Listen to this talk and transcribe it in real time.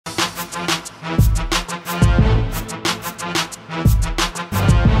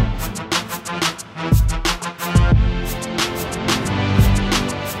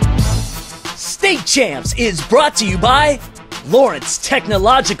CHAMPS is brought to you by Lawrence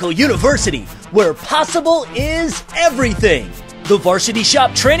Technological University, where possible is everything. The Varsity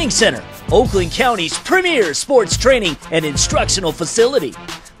Shop Training Center, Oakland County's premier sports training and instructional facility.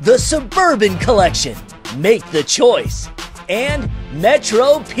 The Suburban Collection, make the choice. And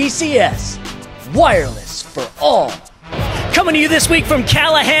Metro PCS, wireless for all. Coming to you this week from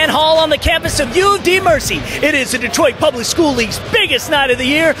Callahan Hall on the campus of U of D Mercy. It is the Detroit Public School League's biggest night of the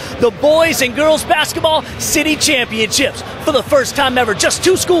year, the Boys and Girls Basketball City Championships. For the first time ever, just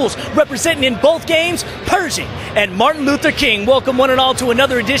two schools representing in both games, Pershing and Martin Luther King. Welcome one and all to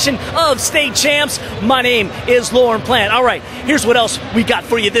another edition of State Champs. My name is Lauren Plant. All right, here's what else we got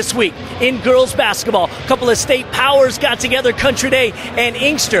for you this week. In girls basketball, a couple of state powers got together, Country Day and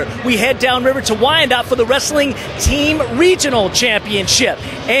Inkster. We head downriver to Wyandotte for the wrestling team regional championship.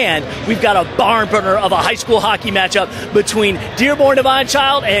 And we've got a barn burner of a high school hockey matchup between Dearborn Divine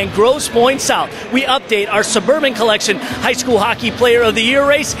Child and Grosse Pointe South. We update our Suburban Collection High School Hockey Player of the Year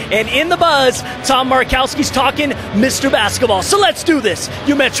race. And in the buzz, Tom Markowski's talking Mr. Basketball. So let's do this.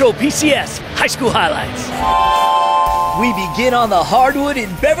 Your Metro PCS High School Highlights. We begin on the hardwood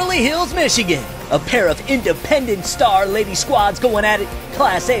in Beverly Hills, Michigan. A pair of independent star lady squads going at it.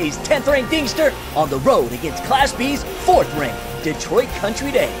 Class A's 10th ranked Inkster on the road against Class B's 4th ranked Detroit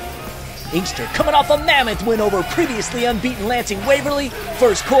Country Day. Inkster coming off a mammoth win over previously unbeaten Lansing Waverly.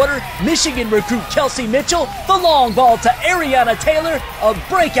 First quarter, Michigan recruit Kelsey Mitchell, the long ball to Ariana Taylor, a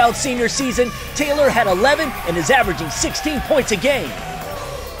breakout senior season. Taylor had 11 and is averaging 16 points a game.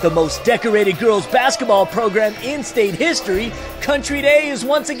 The most decorated girls basketball program in state history, Country Day is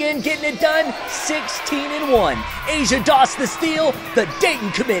once again getting it done, 16-1. Asia Doss the steal, the Dayton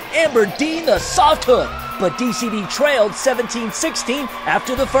commit Amber Dean the soft hook, but DCD trailed 17-16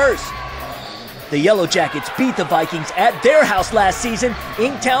 after the first. The Yellow Jackets beat the Vikings at their house last season.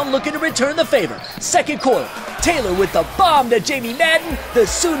 Inktown looking to return the favor. Second quarter, Taylor with the bomb to Jamie Madden, the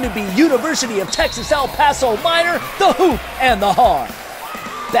soon-to-be University of Texas El Paso Miner, the hoop and the hard.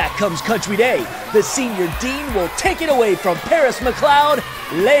 Back comes Country Day. The senior dean will take it away from Paris McLeod.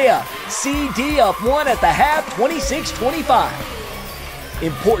 Layup. CD up one at the half, 26-25.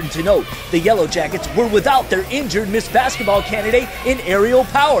 Important to note, the Yellow Jackets were without their injured Miss Basketball candidate in Aerial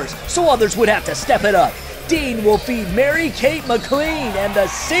Powers, so others would have to step it up. Dean will feed Mary Kate McLean and the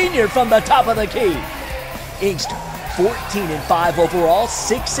senior from the top of the key. Inkster, 14-5 overall,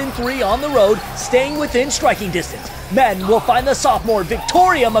 6-3 on the road, staying within striking distance. Madden will find the sophomore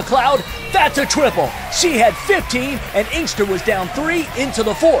Victoria McLeod. That's a triple. She had 15, and Inkster was down 3 into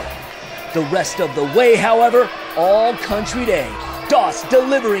the fourth. The rest of the way, however, all Country Day. Doss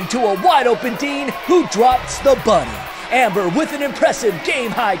delivering to a wide-open Dean who drops the bunny. Amber with an impressive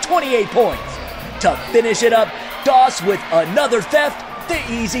game-high 28 points. To finish it up, Doss with another theft, the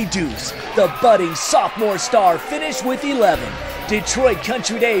easy deuce. The budding sophomore star finished with 11. Detroit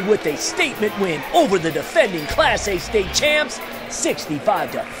Country Day with a statement win over the defending Class A state champs,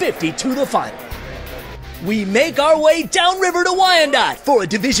 65-52 the final. We make our way downriver to Wyandotte for a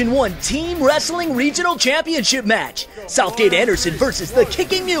Division I Team Wrestling Regional Championship match. Southgate Anderson versus the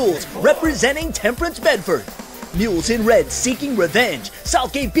Kicking Mules, representing Temperance Bedford. Mules in red seeking revenge.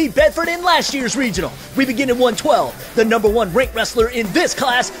 Southgate beat Bedford in last year's regional. We begin at 112. The number 1 ranked wrestler in this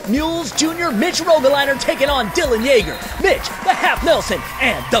class, Mules Jr. Mitch Rogeliner taking on Dylan Yeager. Mitch, the half Nelson,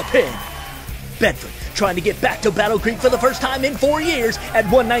 and the pin. Bedford trying to get back to Battle Creek for the first time in 4 years. At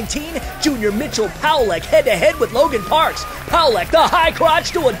 119, Junior Mitchell Powlek head-to-head with Logan Parks. Powlek, the high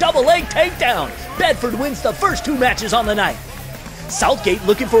crotch to a double leg takedown. Bedford wins the first 2 matches on the night. Southgate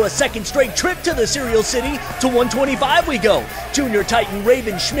looking for a second straight trip to the Cereal City. To 125 we go. Junior Titan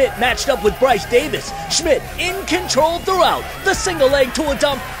Raven Schmidt matched up with Bryce Davis. Schmidt in control throughout. The single leg to a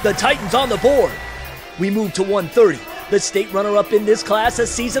dump. The Titans on the board. We move to 130. The state runner-up in this class a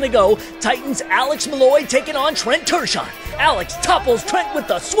season ago. Titans Alex Malloy taking on Trent Tershon. Alex topples Trent with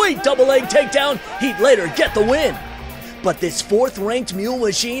the sweet double leg takedown. He'd later get the win. But this 4th-ranked mule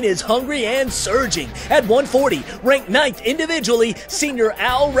machine is hungry and surging. At 140, ranked 9th individually, senior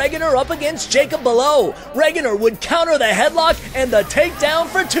Al Regener up against Jacob Below. Regener would counter the headlock and the takedown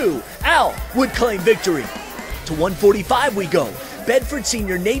for 2. Al would claim victory. To 145 we go. Bedford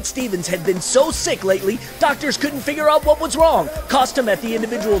senior Nate Stevens had been so sick lately, doctors couldn't figure out what was wrong. Cost him at the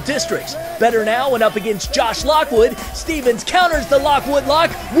individual districts. Better now and up against Josh Lockwood. Stevens counters the Lockwood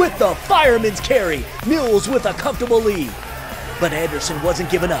lock with the fireman's carry. Mules with a comfortable lead. But Anderson wasn't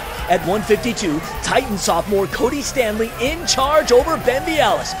giving up. At 152, Titan sophomore Cody Stanley in charge over Ben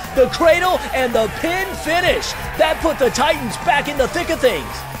Vialis. The cradle and the pin finish. That put the Titans back in the thick of things.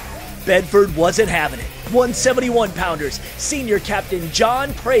 Bedford wasn't having it. 171-pounders, senior captain John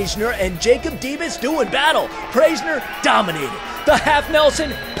Praisner and Jacob Debus doing battle. Praisner dominated. The half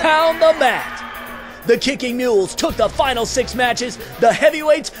Nelson pound the mat. The Kicking Mules took the final 6 matches. The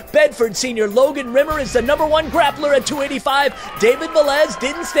heavyweights, Bedford senior Logan Rimmer is the #1 grappler at 285. David Velez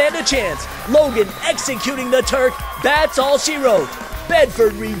didn't stand a chance. Logan executing the Turk. That's all she wrote.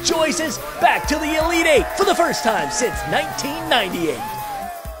 Bedford rejoices, back to the Elite Eight for the first time since 1998.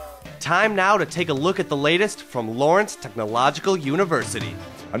 Time now to take a look at the latest from Lawrence Technological University.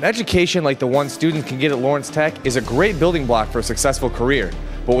 An education like the one students can get at Lawrence Tech is a great building block for a successful career.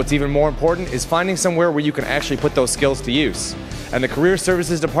 But what's even more important is finding somewhere where you can actually put those skills to use. And the Career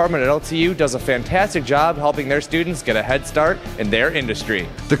Services Department at LTU does a fantastic job helping their students get a head start in their industry.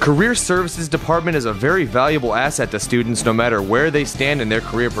 The Career Services Department is a very valuable asset to students no matter where they stand in their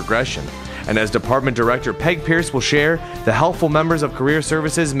career progression. And as Department Director Peg Pierce will share, the helpful members of Career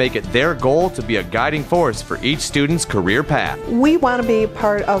Services make it their goal to be a guiding force for each student's career path. We want to be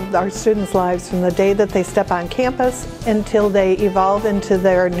part of our students' lives from the day that they step on campus until they evolve into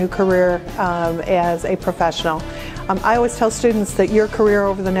their new career as a professional. I always tell students that your career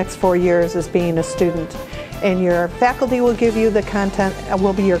over the next 4 years is being a student, and your faculty will give you the content,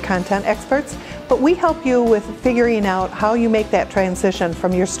 will be your content experts, but we help you with figuring out how you make that transition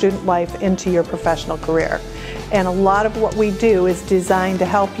from your student life into your professional career. And a lot of what we do is designed to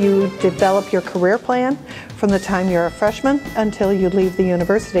help you develop your career plan from the time you're a freshman until you leave the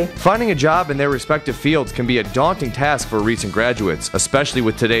university. Finding a job in their respective fields can be a daunting task for recent graduates, especially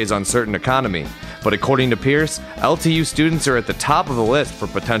with today's uncertain economy. But according to Pierce, LTU students are at the top of the list for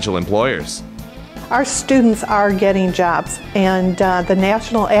potential employers. Our students are getting jobs, and the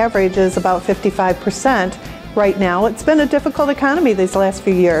national average is about 55% right now. It's been a difficult economy these last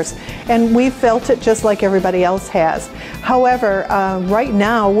few years, and we've felt it just like everybody else has. However, right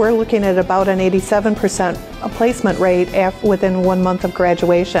now we're looking at about an 87% placement rate within 1 month of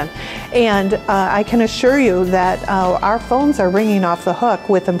graduation. And I can assure you that our phones are ringing off the hook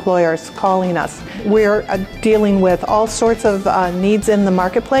with employers calling us. We're dealing with all sorts of needs in the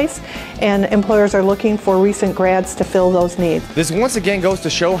marketplace, and employers are looking for recent grads to fill those needs. This once again goes to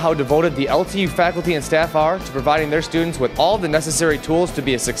show how devoted the LTU faculty and staff are to providing their students with all the necessary tools to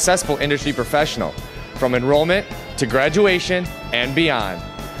be a successful industry professional, from enrollment to graduation and beyond.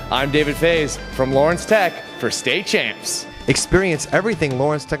 I'm David Faze from Lawrence Tech for State Champs. Experience everything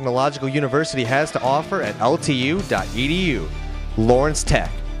Lawrence Technological University has to offer at ltu.edu. Lawrence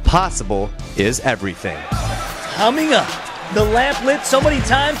Tech. Possible is everything. Coming up, the lamp lit so many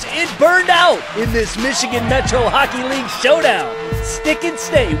times it burned out in this Michigan Metro Hockey League showdown. Stick and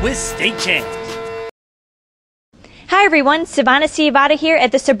stay with State Champs. Hi everyone, Savannah Ciabata here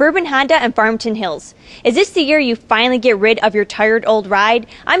at the Suburban Honda in Farmington Hills. Is this the year you finally get rid of your tired old ride?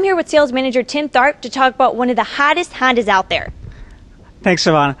 I'm here with sales manager Tim Tharp to talk about one of the hottest Hondas out there. Thanks,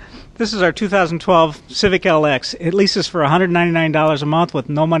 Savannah. This is our 2012 Civic LX. It leases for $199 a month with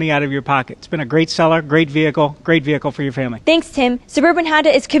no money out of your pocket. It's been a great seller, great vehicle for your family. Thanks, Tim. Suburban Honda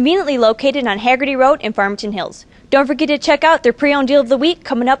is conveniently located on Haggerty Road in Farmington Hills. Don't forget to check out their pre-owned deal of the week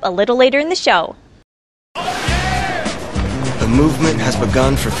coming up a little later in the show. The movement has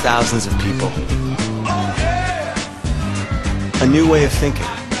begun for thousands of people. A new way of thinking.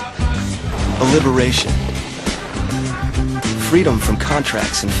 A liberation. Freedom from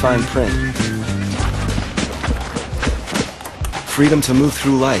contracts and fine print. Freedom to move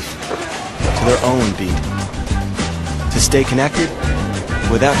through life to their own beat. To stay connected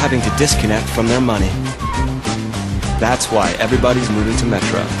without having to disconnect from their money. That's why everybody's moving to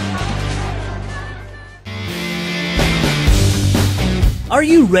Metro. Are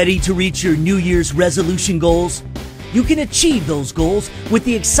you ready to reach your New Year's resolution goals? You can achieve those goals with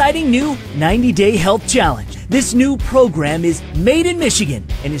the exciting new 90-Day Health Challenge. This new program is made in Michigan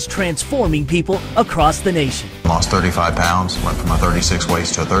and is transforming people across the nation. Lost 35 pounds, went from a 36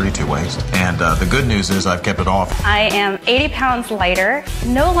 waist to a 32 waist. And the good news is I've kept it off. I am 80 pounds lighter,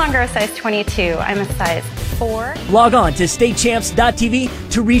 no longer a size 22, I'm a size 4. Log on to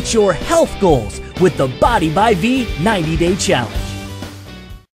statechamps.tv to reach your health goals with the Body by V 90-Day Challenge.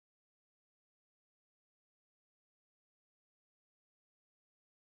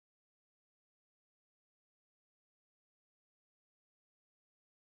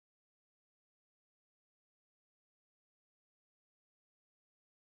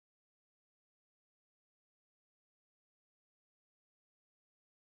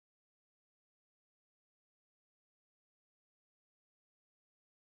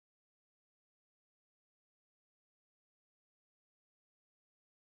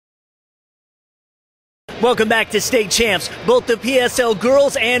 Welcome back to State Champs. Both the PSL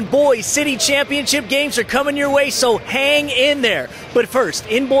girls and boys city championship games are coming your way, so hang in there. But first,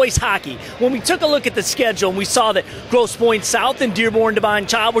 in boys hockey, when we took a look at the schedule and we saw that Grosse Pointe South and Dearborn Divine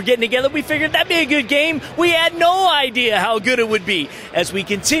Child were getting together, we figured that'd be a good game. We had no idea how good it would be as we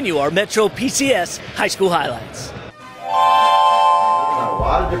continue our Metro PCS high school highlights. A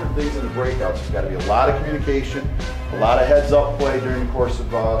lot of different things in the breakouts. There's got to be a lot of communication, a lot of heads-up play during the course of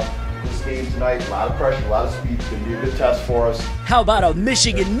this game tonight. A lot of pressure, a lot of speed. It's going to be a good test for us. How about a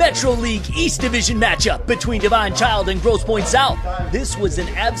Michigan Metro League East Division matchup between Divine Child and Grosse Pointe South? This was an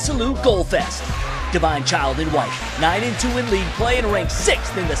absolute goal fest. Divine Child in white, 9-2 in league play and ranked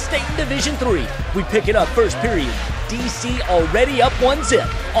 6th in the state in Division 3. We pick it up first period. DC already up 1-0.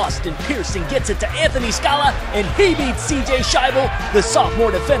 Austin Pearson gets it to Anthony Scala, and he beats CJ Scheibel. The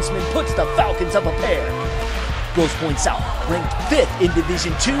sophomore defenseman puts the Falcons up a pair. Grosse Pointe South ranked 5th in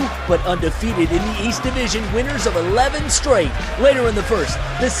Division 2, but undefeated in the East Division, winners of 11 straight. Later in the first,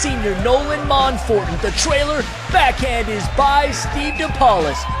 the senior Nolan Monforton, the trailer, backhand is by Steve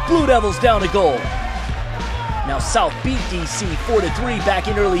DePaulis. Blue Devils down a goal. Now South beat DC 4-3 back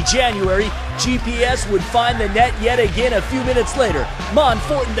in early January. GPS would find the net yet again a few minutes later.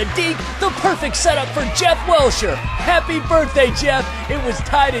 Monforton the deke, the perfect setup for Jeff Welsher. Happy birthday, Jeff. It was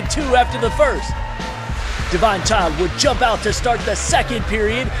tied at 2 after the first. Divine Child would jump out to start the second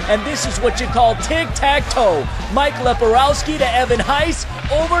period, and this is what you call tic-tac-toe. Mike Leporowski to Evan Heiss,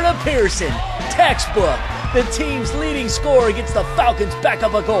 over to Pearson. Textbook. The team's leading scorer gets the Falcons back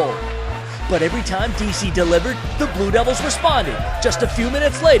up a goal. But every time DC delivered, the Blue Devils responded. Just a few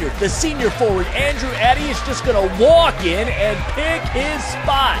minutes later, the senior forward Andrew Addy is just going to walk in and pick his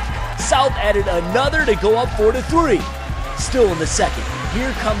spot. South added another to go up 4-3. Still in the second,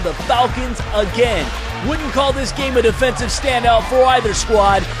 here come the Falcons again. Wouldn't call this game a defensive standout for either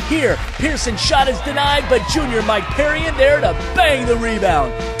squad. Here, Pearson's shot is denied, but junior Mike Perrion there to bang the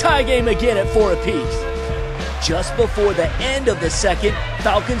rebound. Tie game again at 4 apiece. Just before the end of the second,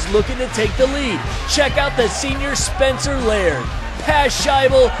 Falcons looking to take the lead. Check out the senior Spencer Laird. Pass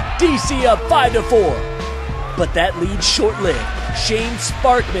Scheibel, DC up 5-4. But that lead's short-lived. Shane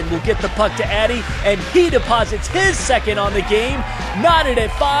Sparkman will get the puck to Addy, and he deposits his second on the game. Knotted at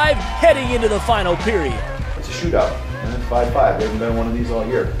 5, heading into the final period. It's a shootout, and it's 5-5. They haven't been one of these all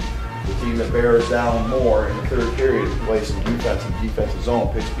year. The team that bears down more in the third period plays some defense in the defensive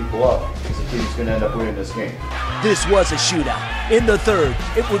zone, picks people up, because the team's going to end up winning this game. This was a shootout. In the third,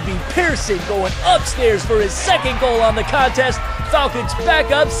 it would be Pearson going upstairs for his second goal on the contest. Falcons back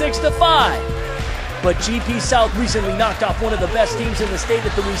up 6-5. But GP South recently knocked off one of the best teams in the state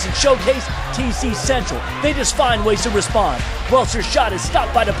at the recent showcase, TC Central. They just find ways to respond. Welsher's shot is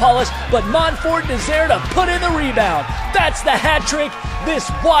stopped by DePaulis, but Monforton is there to put in the rebound. That's the hat trick.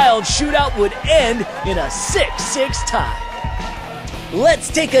 This wild shootout would end in a 6-6 tie. Let's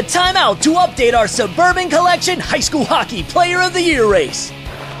take a timeout to update our Suburban Collection High School Hockey Player of the Year race.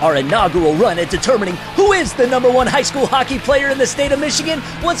 Our inaugural run at determining who is the #1 high school hockey player in the state of Michigan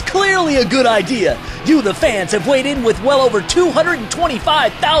was clearly a good idea. You, the fans, have weighed in with well over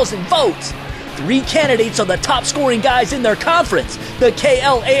 225,000 votes. 3 candidates are the top scoring guys in their conference. The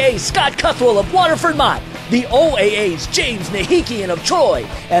KLAA's Scott Cuthrell of Waterford Mott, the OAA's James Nahikian of Troy,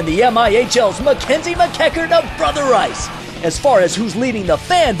 and the MIHL's Mackenzie McEachern of Brother Rice. As far as who's leading the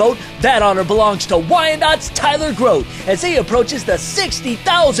fan vote, that honor belongs to Wyandottes' Tyler Grote as he approaches the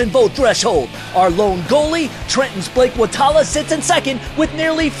 60,000 vote threshold. Our lone goalie, Trenton's Blake Watala, sits in second with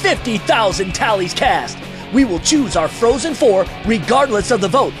nearly 50,000 tallies cast. We will choose our Frozen Four regardless of the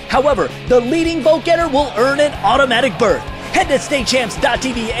vote. However, the leading vote getter will earn an automatic berth. Head to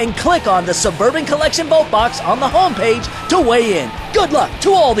statechamps.tv and click on the Suburban Collection vote box on the homepage to weigh in. Good luck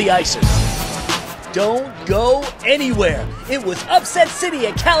to all the icers. Don't go anywhere. It was Upset City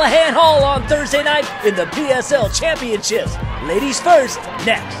at Callahan Hall on Thursday night in the PSL Championships. Ladies first,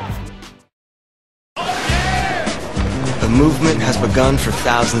 next. The movement has begun for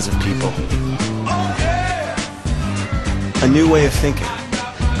thousands of people. A new way of thinking.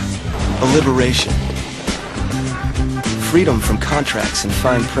 A liberation. Freedom from contracts and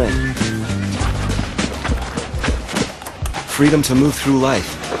fine print. Freedom to move through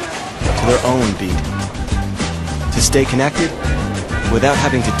life to their own beat. To stay connected without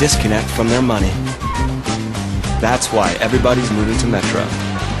having to disconnect from their money. That's why everybody's moving to Metro.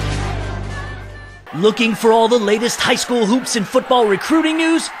 Looking for all the latest high school hoops and football recruiting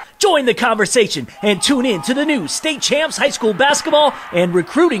news? Join the conversation and tune in to the new State Champs High School Basketball and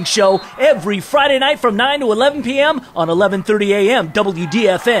Recruiting Show every Friday night from 9 to 11 p.m. on 11:30 a.m.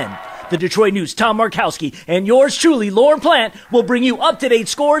 WDFN. The Detroit News' Tom Markowski and yours truly, Lauren Plant, will bring you up-to-date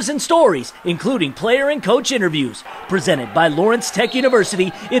scores and stories, including player and coach interviews. Presented by Lawrence Tech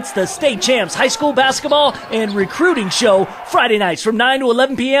University, it's the State Champs High School Basketball and Recruiting Show, Friday nights from 9 to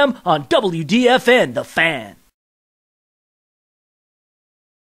 11 p.m. on WDFN, The Fan.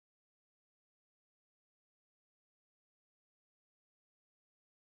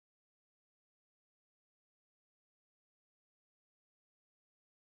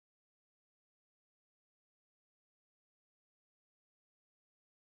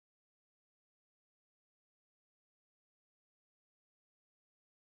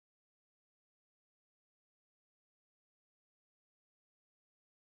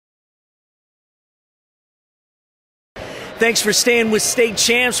 Thanks for staying with State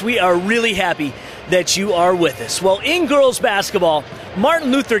Champs. We are really happy that you are with us. Well, in girls basketball,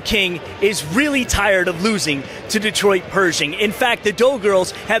 Martin Luther King is really tired of losing to Detroit Pershing. In fact, the Doe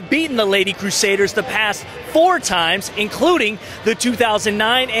girls have beaten the Lady Crusaders the past 4 times, including the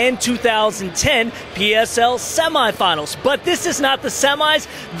 2009 and 2010 PSL semifinals. But this is not the semis.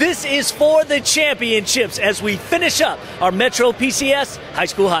 This is for the championships as we finish up our Metro PCS High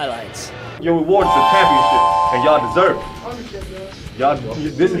School highlights. Your reward is a championship, and y'all deserve it. Y'all,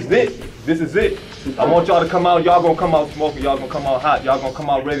 this is it. This is it. I want y'all to come out. Y'all gonna come out smoking. Y'all gonna come out hot. Y'all gonna come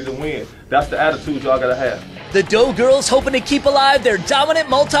out ready to win. That's the attitude y'all gotta have. The Doe girls hoping to keep alive their dominant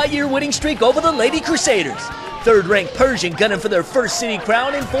multi-year winning streak over the Lady Crusaders. Third-ranked Pershing gunning for their first city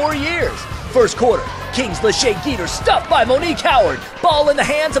crown in 4 years. First quarter, Kings Lachey Geeter stuffed by Monique Howard. Ball in the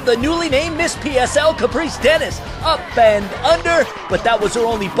hands of the newly named Miss PSL Caprice Dennis. Up and under, but that was her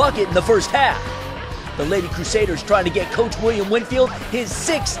only bucket in the first half. The Lady Crusaders trying to get Coach William Winfield his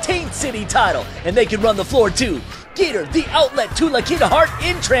 16th city title, and they can run the floor too. Geeter, the outlet to Lakita Hart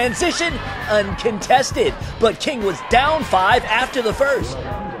in transition, uncontested, but King was down 5 after the first.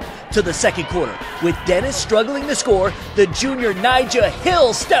 To the second quarter, with Dennis struggling to score, the junior Nija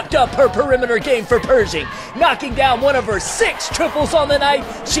Hill stepped up her perimeter game for Pershing, knocking down one of her 6 triples on the night.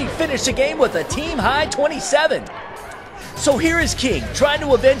 She finished the game with a team-high 27. So here is King, trying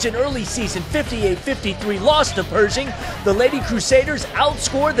to avenge an early season 58-53 loss to Pershing. The Lady Crusaders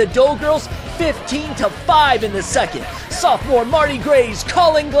outscored the Doe girls 15-5 in the second. Sophomore Marty Gray's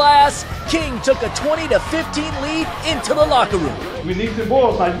calling glass. King took a 20-15 lead into the locker room. We need some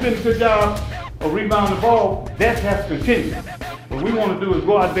balls. Like, you did a good job of rebounding the ball. That has to continue. What we want to do is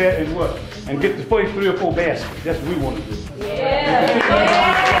go out there and what? And get the first 3 or 4 baskets. That's what we want to do.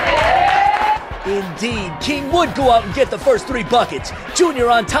 Indeed, King would go out and get the first 3 buckets. Junior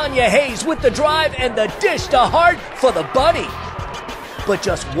Antanya Hayes with the drive and the dish to Hart for the bunny. But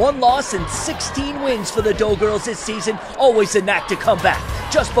just 1 loss and 16 wins for the Doe girls this season. Always a knack to come back.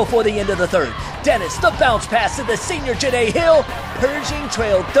 Just before the end of the third, Dennis, the bounce pass to the senior Janae Hill. Pershing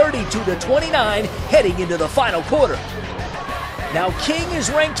trailed 32-29 heading into the final quarter. Now King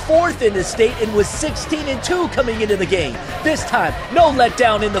is ranked 4th in the state and was 16-2 coming into the game. This time, no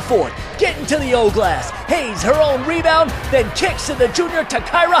letdown in the 4th. Getting to the O-glass. Hayes, her own rebound, then kicks to the junior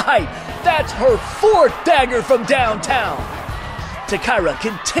Takira Height. That's her 4th dagger from downtown. Takira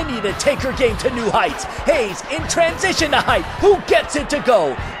continued to take her game to new heights. Hayes in transition to Height, who gets it to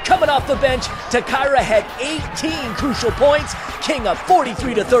go. Coming off the bench, Takira had 18 crucial points. King up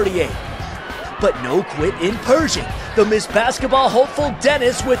 43-38. But no quit in Pershing. The Miss Basketball hopeful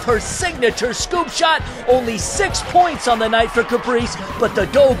Dennis with her signature scoop shot. Only 6 points on the night for Caprice, but the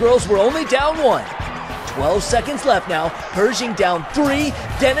Doe girls were only down 1. 12 seconds left now. Pershing down 3.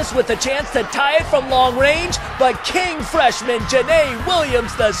 Dennis with a chance to tie it from long range, but King freshman Janae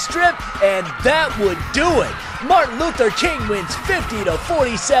Williams the strip, and that would do it. Martin Luther King wins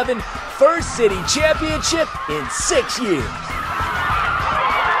 50-47. First city championship in 6 years.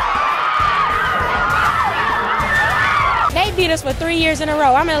 They beat us for 3 years in a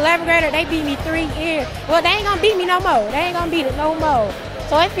row. I'm an 11th grader. They beat me 3 years. Well, they ain't going to beat me no more. They ain't going to beat it no more.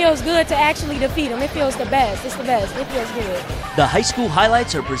 So it feels good to actually defeat them. It feels the best. It's the best. It feels good. The high school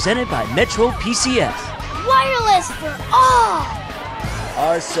highlights are presented by Metro PCS. Wireless for all.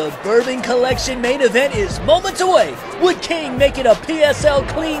 Our Suburban Collection main event is moments away. Would King make it a PSL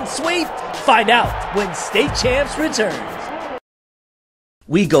clean sweep? Find out when State Champs returns.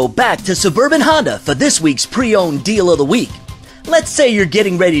 We go back to Suburban Honda for this week's pre-owned deal of the week. Let's say you're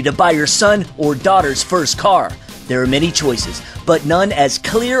getting ready to buy your son or daughter's first car. There are many choices, but none as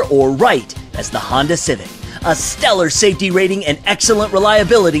clear or right as the Honda Civic. A stellar safety rating and excellent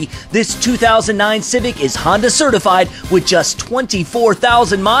reliability, this 2009 Civic is Honda certified with just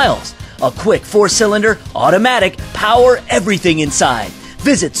 24,000 miles. A quick 4-cylinder, automatic, power everything inside.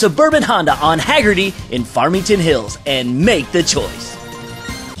 Visit Suburban Honda on Haggerty in Farmington Hills and make the choice.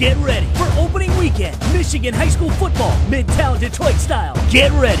 Get ready for opening weekend, Michigan high school football, Midtown Detroit style.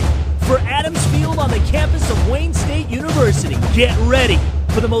 Get ready for Adams Field on the campus of Wayne State University. Get ready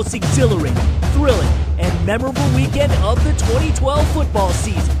for the most exhilarating, thrilling, and memorable weekend of the 2012 football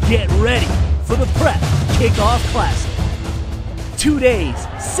season. Get ready for the Prep Kickoff Classic. 2 days,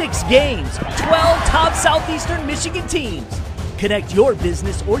 6 games, 12 top Southeastern Michigan teams. Connect your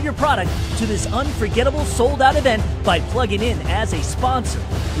business or your product to this unforgettable sold-out event by plugging in as a sponsor.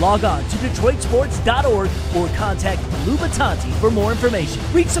 Log on to DetroitSports.org or contact Lou Battanti for more information.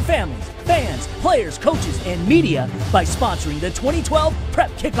 Reach the families, fans, players, coaches, and media by sponsoring the 2012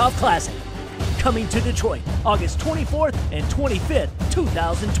 Prep Kickoff Classic. Coming to Detroit, August 24th and 25th,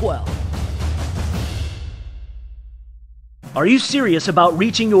 2012. Are you serious about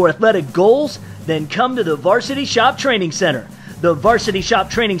reaching your athletic goals? Then come to the Varsity Shop Training Center. The Varsity Shop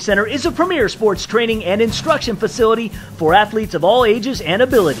Training Center is a premier sports training and instruction facility for athletes of all ages and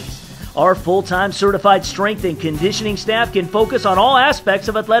abilities. Our full-time certified strength and conditioning staff can focus on all aspects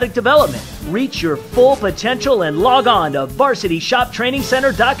of athletic development. Reach your full potential and log on to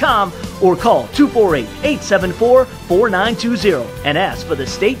varsityshoptrainingcenter.com or call 248-874-4920 and ask for the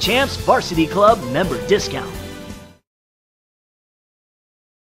State Champs Varsity Club member discount.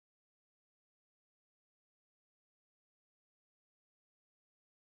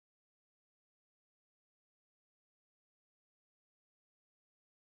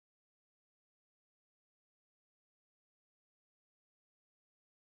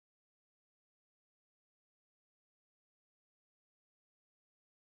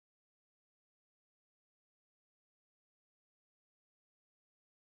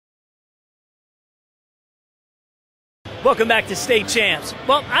 Welcome back to State Champs.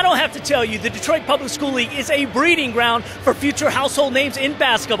 Well, I don't have to tell you, the Detroit Public School League is a breeding ground for future household names in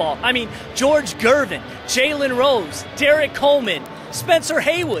basketball. I mean, George Gervin, Jalen Rose, Derek Coleman, Spencer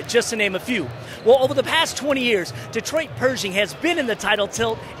Haywood, just to name a few. Well, over the past 20 years, Detroit Pershing has been in the title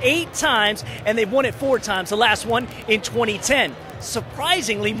tilt 8 times, and they've won it 4 times, the last one in 2010.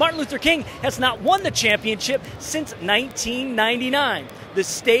 Surprisingly, Martin Luther King has not won the championship since 1999. The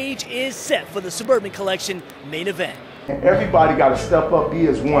stage is set for the Suburban Collection main event. Everybody got to step up, be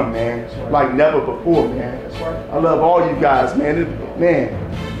as one, man, like never before, man. I love all you guys, man. Man,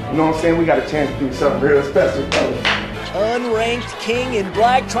 you know what I'm saying? We got a chance to do something real special, fellas. Unranked King in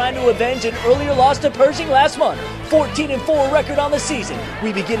black trying to avenge an earlier loss to Pershing last month. 14-4 record on the season.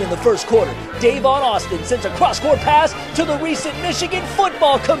 We begin in the first quarter. Davon Austin sends a cross-court pass to the recent Michigan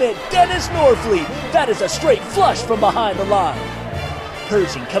football commit, Dennis Norfleet. That is a straight flush from behind the line.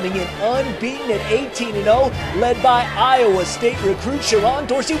 Pershing coming in unbeaten at 18-0, led by Iowa State recruit Sharon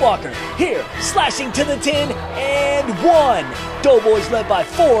Dorsey Walker. Here, slashing to the 10 and 1. Doughboys led by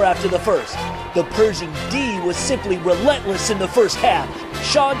 4 after the first. The Pershing D was simply relentless in the first half.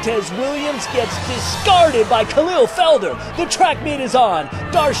 Shantez Williams gets discarded by Khalil Felder. The track meet is on.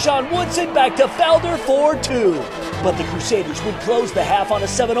 Darshawn Woodson back to Felder for 2. But the Crusaders would close the half on a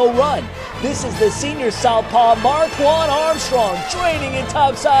 7-0 run. This is the senior southpaw Marquand Armstrong draining in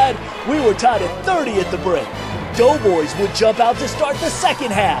topside. We were tied at 30 at the break. Doughboys would jump out to start the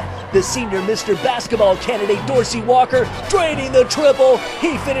second half. The senior Mr. Basketball candidate Dorsey Walker draining the triple.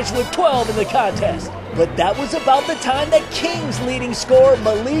 He finished with 12 in the contest. But that was about the time that King's leading scorer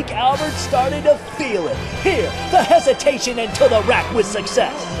Malik Albert started to feel it. Here, the hesitation and to the rack with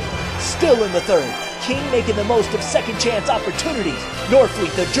success. Still in the third, King making the most of second chance opportunities.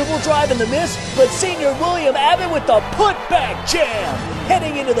 Norfleet the dribble drive and the miss, but senior William Abbott with the putback jam.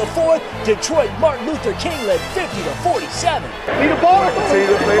 Heading into the fourth, Detroit Martin Luther King led 50-47. Need a ball. Continue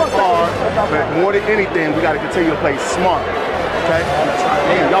to play hard, but more than anything, we got to continue to play smart. Okay?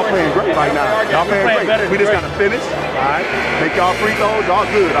 Man, y'all playing great right now. Y'all playing great. We just got to finish. All right? Make y'all free throws. Y'all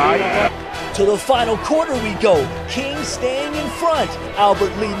good. All right? To the final quarter we go. King staying in front.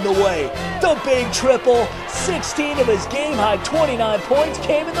 Albert leading the way. The big triple. 16 of his game-high 29 points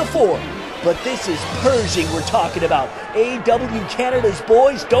came in the fourth. But this is Pershing we're talking about. AW Canada's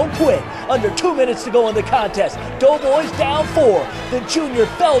boys don't quit. Under 2 minutes to go in the contest. Doughboys down 4. The junior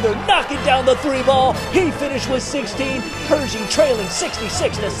Felder knocking down the 3 ball. He finished with 16. Pershing trailing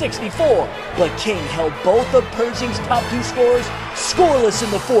 66-64. But King held both of Pershing's top 2 scorers scoreless in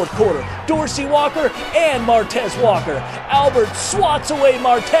the fourth quarter. Dorsey Walker and Martez Walker. Albert swats away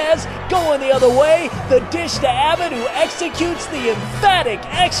Martez. Going the other way. The dish to Abbott, who executes the emphatic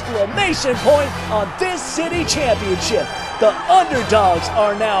exclamation point on this city championship. The underdogs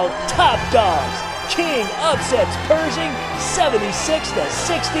are now top dogs. King upsets Pershing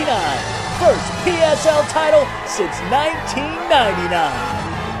 76-69. First PSL title since 1999.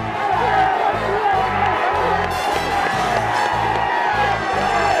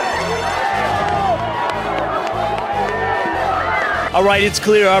 All right, it's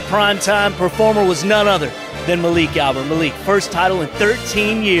clear our primetime performer was none other than Malik Albert. Malik, first title in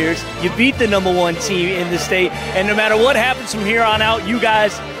 13 years. You beat the #1 team in the state, and no matter what happens from here on out, you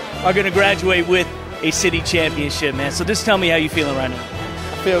guys are going to graduate with a city championship, man. So just tell me how you feeling right now.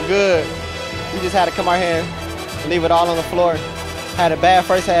 I feel good. We just had to come out here and leave it all on the floor. Had a bad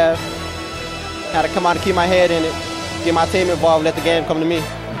first half. Had to come out and keep my head in it, get my team involved, let the game come to me.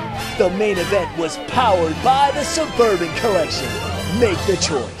 The main event was powered by the Suburban Collection. Make the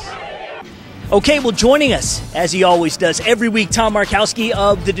choice. Okay, well, joining us, as he always does every week, Tom Markowski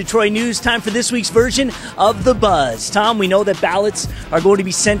of the Detroit News. Time for this week's version of The Buzz. Tom, we know that ballots are going to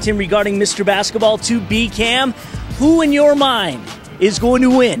be sent in regarding Mr. Basketball to BCAM. Who, in your mind, is going to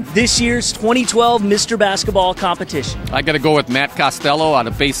win this year's 2012 Mr. Basketball competition? I got to go with Matt Costello out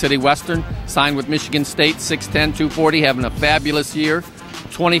of Bay City Western. Signed with Michigan State, 6'10", 240, having a fabulous year.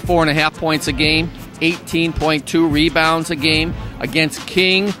 24.5 points a game, 18.2 rebounds a game. Against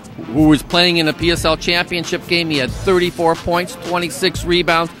King, who was playing in a PSL championship game, he had 34 points, 26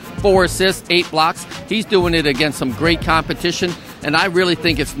 rebounds, 4 assists, 8 blocks. He's doing it against some great competition, and I really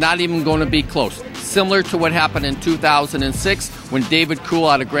think it's not even going to be close. Similar to what happened in 2006 when David Kuhl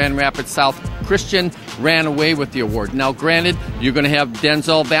out of Grand Rapids South Christian ran away with the award. Now, granted, you're going to have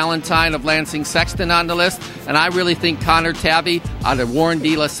Denzel Valentine of Lansing Sexton on the list, and I really think Connor Tabby out of Warren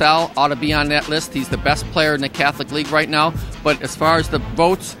De La Salle ought to be on that list. He's the best player in the Catholic League right now. But as far as the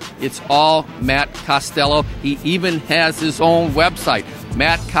votes, it's all Matt Costello. He even has his own website,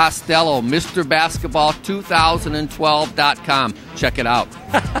 Matt Costello, Mr. Basketball 2012.com. Check it out.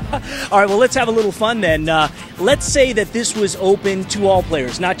 All right, well, let's have a little fun then. Let's say that this was open to all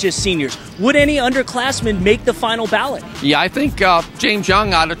players, not just seniors. Would any underclassmen make the final ballot? Yeah, I think James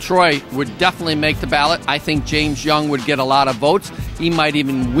Young out of Troy would definitely make the ballot. I think James Young would get a lot of votes. He might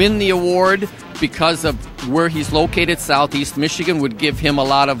even win the award because of where he's located. Southeast Michigan would give him a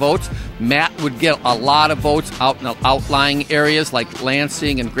lot of votes. Matt would get a lot of votes out in the outlying areas like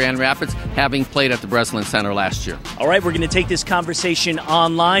Lansing and Grand Rapids, having played at the Breslin Center last year. All right, we're going to take this conversation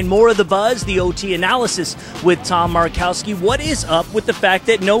online. More of The Buzz, the OT analysis with Tom Markowski. What is up with the fact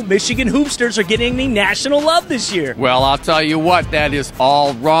that no Michigan hoopsters are getting any national love this year? Well, I'll tell you what, that is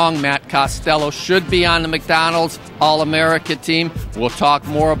all wrong. Matt Costello should be on the McDonald's All-America team. We'll talk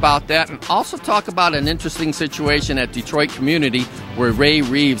more about that and also talk about an interesting situation at Detroit Community where Ray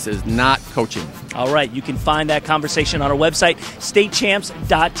Reeves is not coaching. All right, you can find that conversation on our website,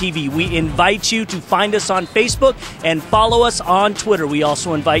 statechamps.tv. We invite you to find us on Facebook and follow us on Twitter. We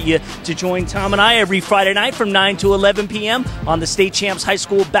also invite you to join Tom and I every Friday night from 9 to 11 p.m. on the State Champs High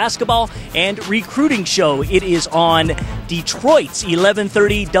School Basketball and Recruiting Show. It is on Detroit's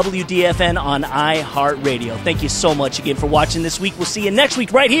 1130 WDFN on iHeartRadio. Thank you so much again for watching this week. We'll see you next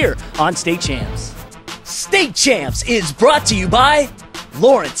week right here on State Champs. State Champs is brought to you by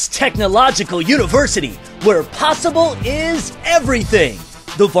Lawrence Technological University, where possible is everything.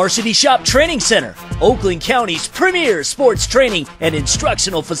 The Varsity Shop Training Center, Oakland County's premier sports training and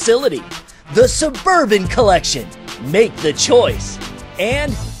instructional facility. The Suburban Collection, make the choice.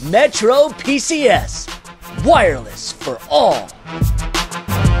 And Metro PCS, wireless for all.